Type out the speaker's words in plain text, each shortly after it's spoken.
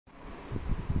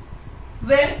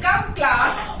Welcome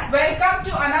class. Welcome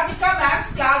to Anamika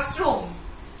Maths classroom.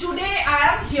 Today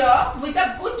I am here with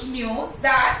a good news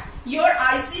that your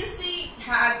ICC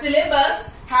syllabus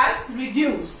has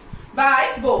reduced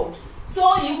by board.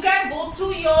 So you can go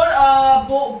through your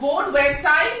board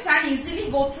websites and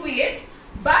easily go through it.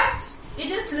 But it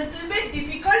is little bit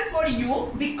difficult for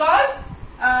you because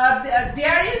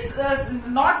there is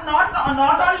not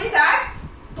only that,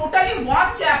 totally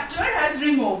one chapter has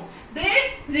removed.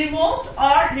 They removed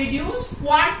or reduced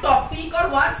one topic or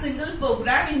one single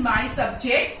program in my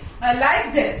subject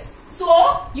like this.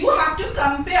 So you have to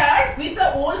compare with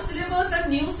the old syllabus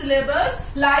and new syllabus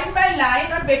line by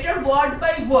line or better word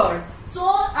by word. So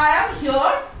I am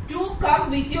here to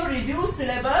come with your reduced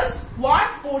syllabus, one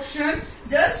portion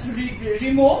just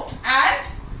removed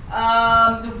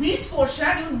and which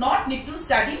portion you not need to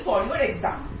study for your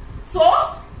exam. So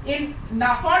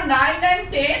for 9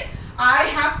 and 10 I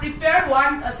have prepared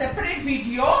one separate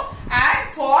video, and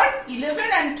for 11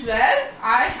 and 12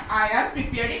 I am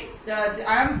preparing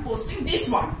I am posting this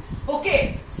one.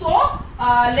 Okay, so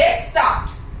let's start.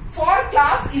 For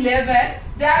class 11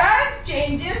 there are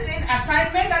changes in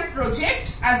assignment and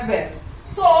project as well.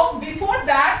 So before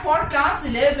that, for class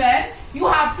 11 you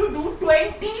have to do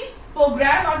 20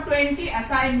 program or 20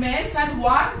 assignments and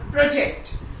one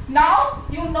project. Now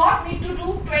you not need to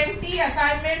do 20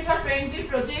 assignments or 20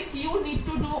 projects. You need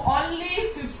to do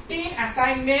only 15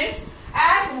 assignments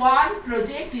and one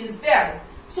project is there.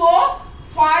 So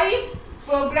 5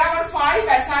 program or 5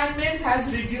 assignments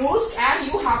has reduced and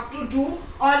you have to do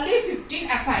only 15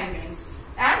 assignments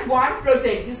and one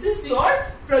project. This is your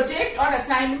project or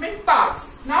assignment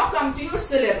parts. Now come to your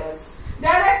syllabus.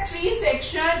 There are 3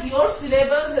 sections. Your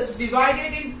syllabus is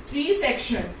divided in 3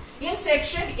 sections. In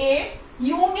section A,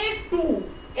 Unit 2,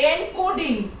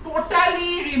 encoding,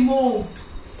 totally removed.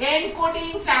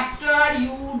 Encoding chapter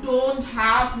you don't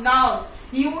have now.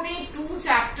 Unit 2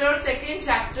 chapter, second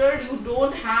chapter you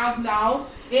don't have now.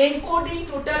 Encoding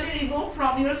totally removed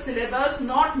from your syllabus,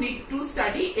 not need to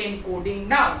study encoding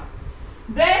now.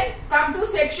 Then come to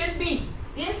section B.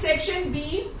 In section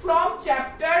B, from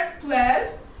chapter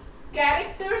 12,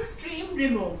 character stream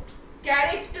removed.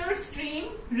 Character stream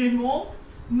removed.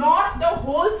 Not the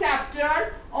whole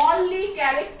chapter, only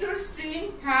character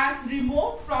stream has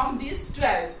removed from this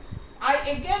 12. I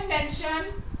again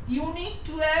mention unit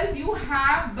 12 you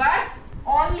have, but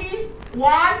only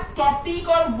one topic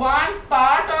or one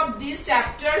part of this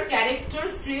chapter character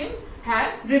stream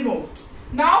has removed.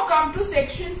 Now come to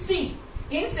section C.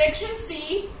 In section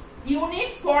C,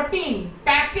 unit 14,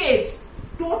 package,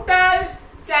 total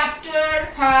chapter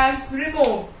has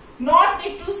removed. Not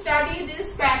need to study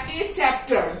this package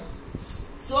chapter.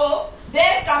 So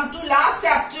then come to last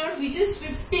chapter, which is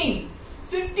 15.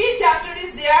 15th chapter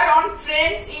is there on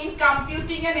trends in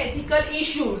computing and ethical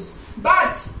issues.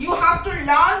 But you have to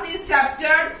learn this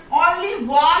chapter. Only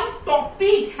one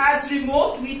topic has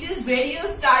removed, which is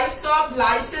various types of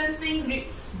licensing.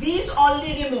 These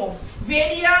only removed.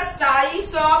 Various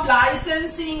types of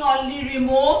licensing only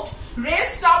removed.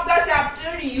 Rest of the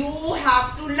chapter you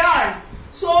have to learn.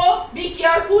 So be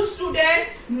careful student,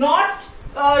 not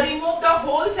remove the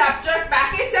whole chapter,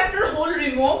 package chapter whole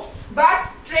removed, but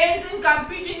trends in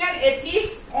computing and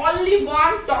ethics, only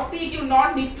one topic you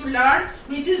not need to learn,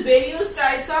 which is various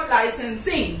types of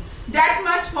licensing. That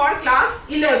much for class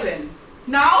 11.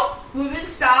 Now we will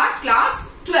start class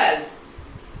 12.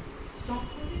 Stop.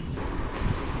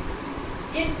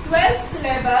 In 12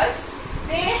 syllabus,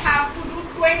 they have to do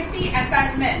 20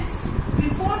 assignments.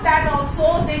 Before that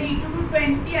also they need to do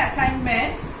 20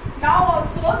 assignments. Now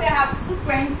also they have to do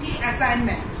 20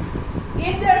 assignments.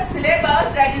 In their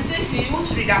syllabus there is a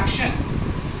huge reduction.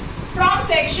 From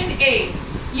section A,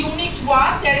 unit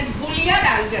 1, there is Boolean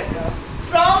algebra.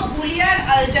 From Boolean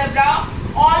algebra,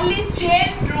 only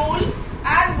chain rule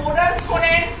and modus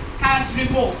ponens has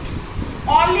removed.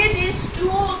 Only these 2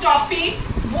 topics,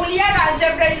 Boolean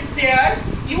algebra is there.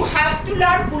 You have to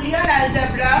learn Boolean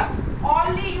algebra.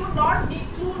 Only you not need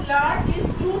to learn these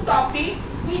 2 topics,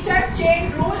 which are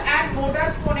chain rule and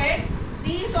modus ponens.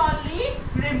 These only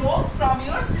removed from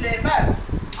your syllabus.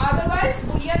 Otherwise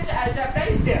Boolean algebra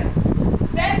is there.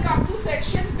 Then come to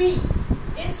section B.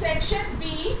 In section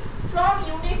B, from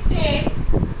unit 10,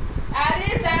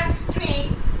 arrays and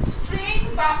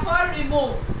string buffer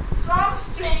removed. From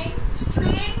string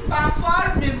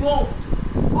buffer removed.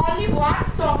 Only one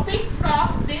topic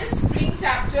from this string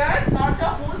chapter, not the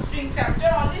whole string chapter,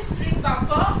 only string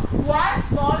buffer, one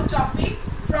small topic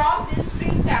from this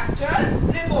string chapter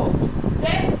removed.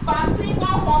 Then passing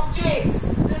of objects.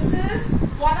 This is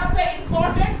one of the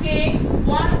important things.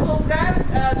 One program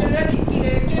generally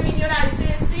came in your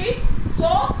ICSC.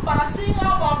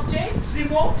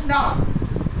 removed now.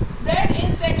 Then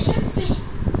in section C,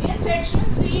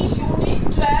 unit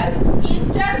 12,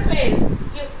 interface.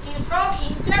 From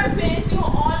interface you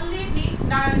only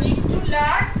need to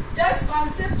learn just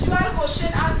conceptual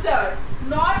question answer,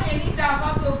 not any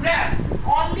Java program.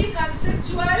 Only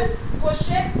conceptual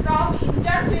question from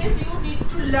interface you need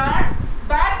to learn,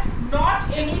 but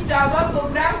not any Java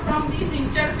program from this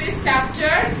interface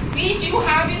chapter which you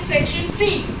have in section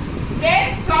C.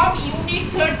 Then from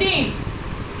unit 13,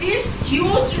 this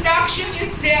huge reduction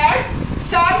is there.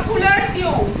 Circular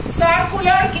queue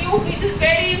which is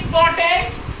very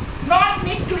important, not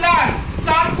need to learn.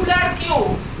 Circular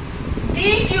queue.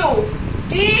 DQ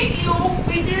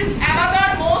which is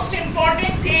another most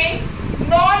important things,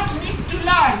 not need to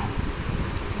learn.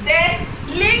 Then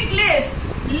linked list,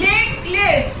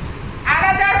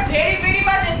 another very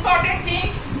much important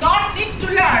things, not need to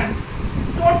learn.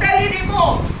 Totally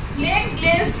removed. Linked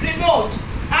list removed.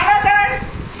 Another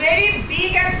very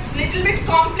big and little bit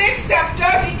complex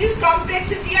chapter which is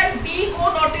complexity and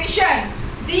BO notation.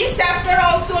 This chapter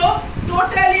also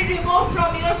totally removed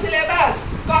from your syllabus.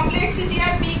 Complexity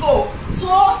and BO.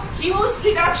 So huge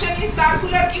reduction is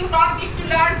circular queue, not need to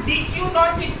learn. DQ,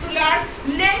 not need to learn.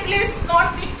 Linked list,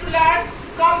 not need to learn.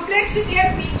 Complexity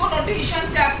and BO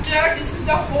notation chapter. This is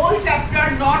the whole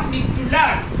chapter, not need to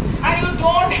learn. And you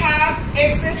don't have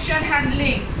exception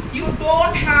handling. You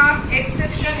don't have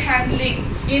exception handling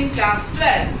in class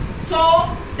 12. So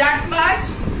that much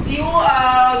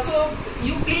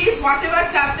you please, whatever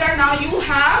chapter now you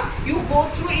have, you go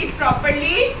through it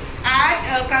properly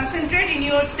and concentrate in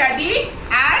your study,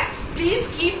 and please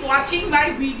keep watching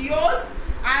my videos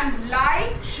and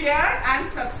like, share and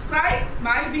subscribe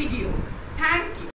my video. Thank you.